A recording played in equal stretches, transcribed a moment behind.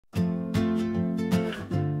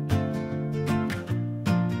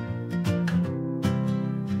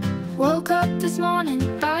Woke up this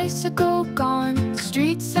morning, bicycle gone,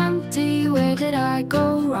 streets empty, where did I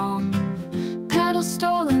go wrong? Pedal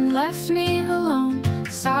stolen, left me alone,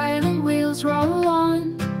 silent wheels roll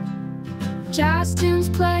on. Jazz tunes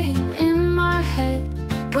playing in my head,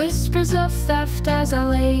 whispers of theft as I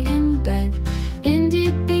lay in bed.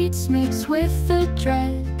 Indie beats mixed with the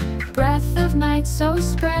dread, breath of night so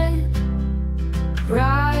spread.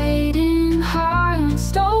 Riding high on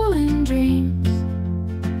stolen dreams,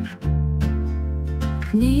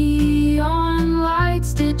 neon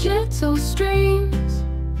lights, digital streams.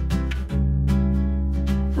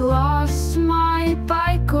 Lost my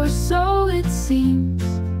bike, or so it seems.